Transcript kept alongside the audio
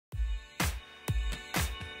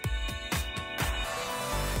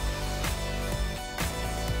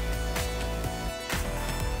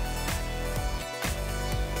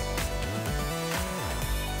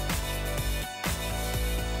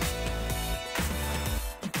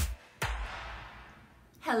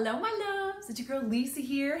Hello my loves, it's your girl Lisa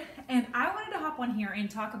here, and I wanted to hop on here and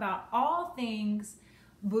talk about all things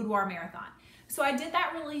Boudoir Marathon. So I did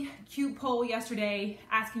that really cute poll yesterday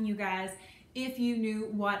asking you guys if you knew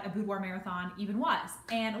what a Boudoir Marathon even was.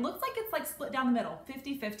 And it looks like it's like split down the middle,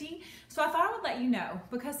 50-50. So I thought I would let you know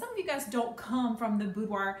because some of you guys don't come from the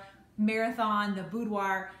Boudoir Marathon, the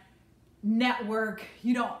Boudoir network,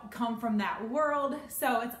 you don't come from that world,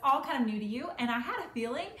 so it's all kind of new to you. And I had a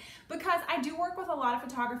feeling because I do work with a lot of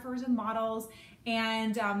photographers and models,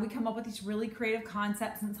 and we come up with these really creative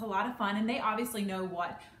concepts, and it's a lot of fun, and they obviously know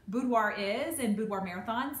what boudoir is and boudoir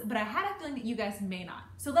marathons, but I had a feeling that you guys may not.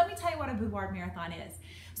 So let me tell you what a boudoir marathon is.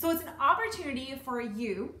 So it's an opportunity for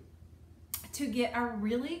you to get a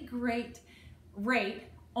really great rate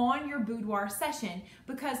on your boudoir session,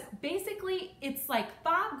 because basically it's like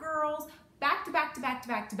 5 girls back to back to back to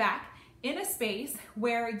back to back in a space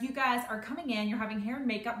where you guys are coming in, you're having hair and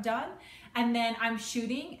makeup done, and then I'm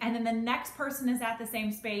shooting, and then the next person is at the same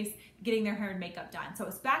space getting their hair and makeup done. So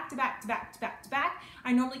it's back to back to back to back to back.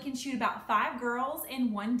 I normally can shoot about 5 girls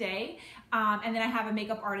in one day, and then I have a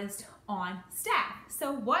makeup artist on staff.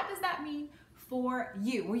 So what does that mean for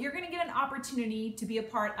you? Well, you're gonna get an opportunity to be a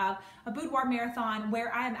part of a boudoir marathon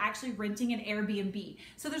where I am actually renting an Airbnb.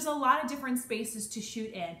 So there's a lot of different spaces to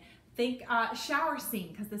shoot in. Think shower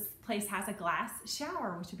scene, because this place has a glass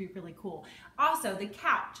shower, which would be really cool. Also, the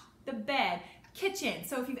couch, the bed, kitchen.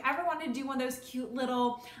 So if you've ever wanted to do one of those cute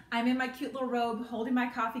little, I'm in my cute little robe holding my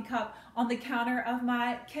coffee cup on the counter of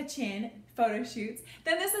my kitchen photo shoots,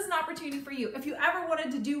 then this is an opportunity for you. If you ever wanted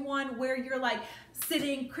to do one where you're like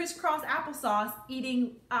sitting crisscross applesauce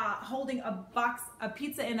eating, holding a box of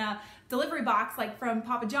pizza in a delivery box like from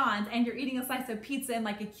Papa John's, and you're eating a slice of pizza in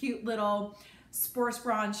like a cute little sports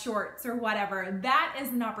bra and shorts or whatever, that is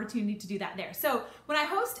an opportunity to do that there. So when I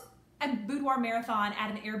host a boudoir marathon at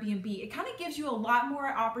an Airbnb, it kind of gives you a lot more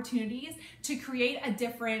opportunities to create a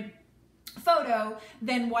different photo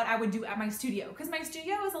than what I would do at my studio, because my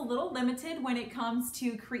studio is a little limited when it comes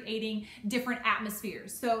to creating different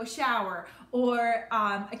atmospheres. So a shower or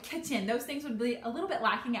a kitchen, those things would be a little bit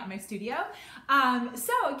lacking at my studio.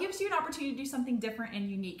 So it gives you an opportunity to do something different and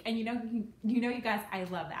unique, and you know you guys, I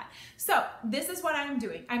love that. So this is what I'm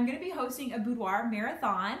doing. I'm going to be hosting a boudoir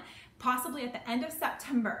marathon possibly at the end of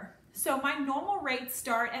September. So my normal rates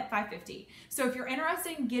start at $550. So if you're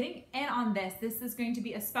interested in getting in on this, this is going to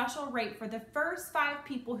be a special rate for the first 5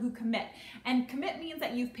 people who commit. And commit means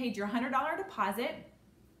that you've paid your $100 deposit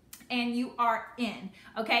and you are in,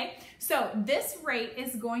 okay? So this rate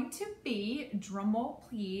is going to be, drum roll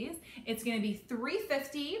please, it's gonna be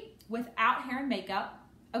 $350 without hair and makeup.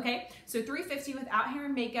 Okay, so $350 without hair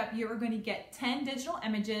and makeup, you're going to get 10 digital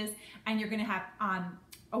images, and you're going to have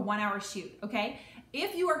a 1-hour shoot, okay?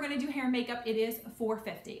 If you are going to do hair and makeup, it is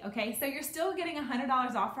 $450, okay? So you're still getting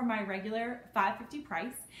 $100 off from my regular $550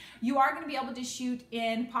 price. You are going to be able to shoot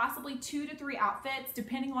in possibly 2 to 3 outfits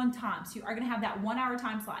depending on time. So you are going to have that 1-hour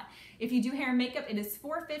time slot. If you do hair and makeup, it is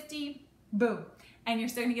 $450, boom. And you're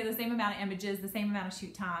still going to get the same amount of images, the same amount of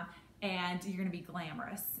shoot time, and you're gonna be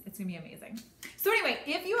glamorous. It's gonna be amazing. So anyway,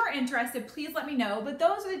 if you are interested, please let me know, but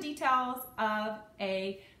those are the details of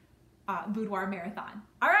a boudoir marathon.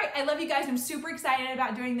 All right, I love you guys. I'm super excited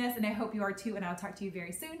about doing this, and I hope you are too, and I'll talk to you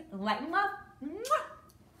very soon. Light and love. Mwah!